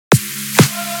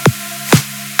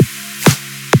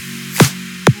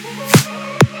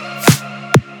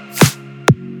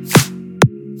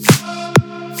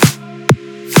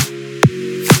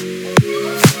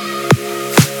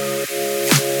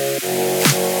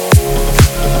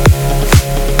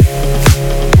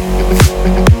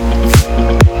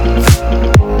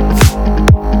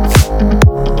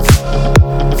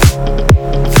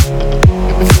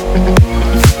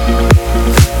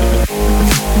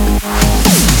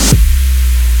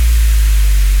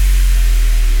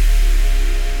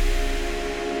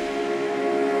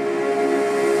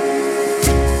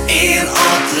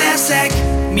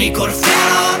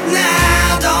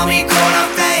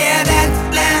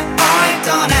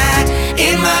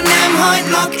Én már nem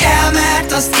hagylak el,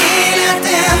 mert az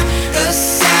életem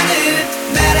összenőtt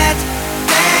veled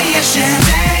teljesen.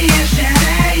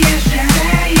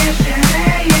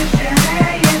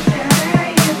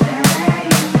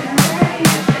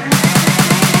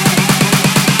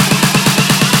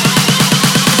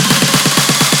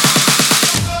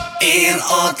 Én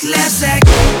ott leszek.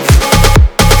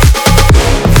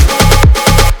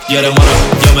 Gyere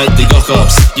maradj, ameddig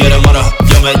akarsz. Gyere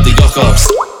maradj, ameddig akarsz.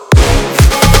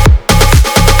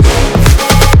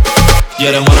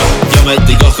 Gyere maradj,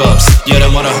 ameddig akarsz. Gyere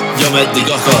maradj, ameddig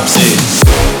akarsz.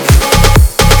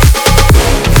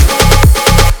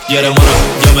 Gyere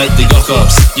maradj, ameddig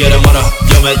akarsz. Gyere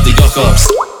maradj, ameddig akarsz.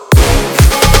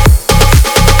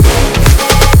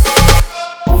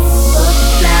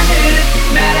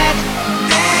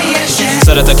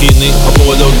 Szeretek inni, ha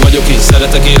boldog vagyok így.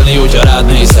 Szeretek élni, hogyha rád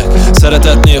nézek.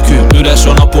 Szeretet nélkül üres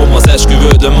a napom, az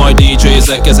esküvődön majd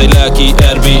DJ-zek. Ez egy lelki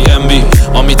Airbnb,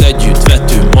 amit együtt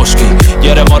vettünk most ki.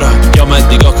 Gyere maradj,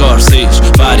 ameddig akarsz, és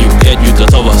várjuk együtt a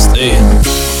tavaszt.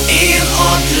 Én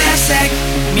ott leszek,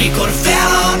 mikor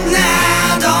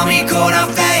feladnád, amikor a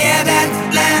fejedet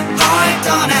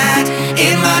lehajtanád.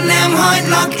 Én már nem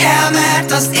hagylak el,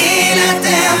 mert az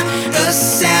életem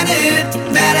összenőtt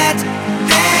veled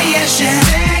teljesen.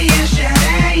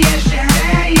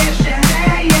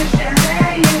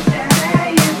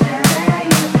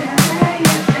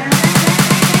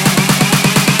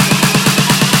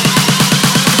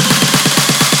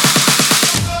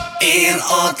 Én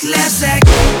ott leszek.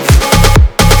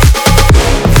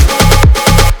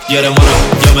 Gyere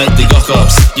maradj, ameddig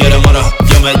akarsz. Gyere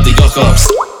maradj, ameddig akarsz.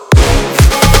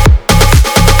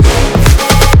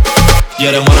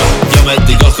 Gyere maradj,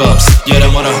 ameddig akarsz. Gyere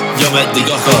maradj, ameddig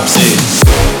akarsz.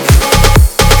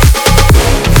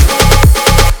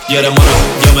 Gyere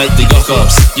maradj, ameddig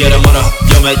akarsz. Gyere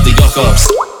maradj, ameddig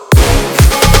akarsz.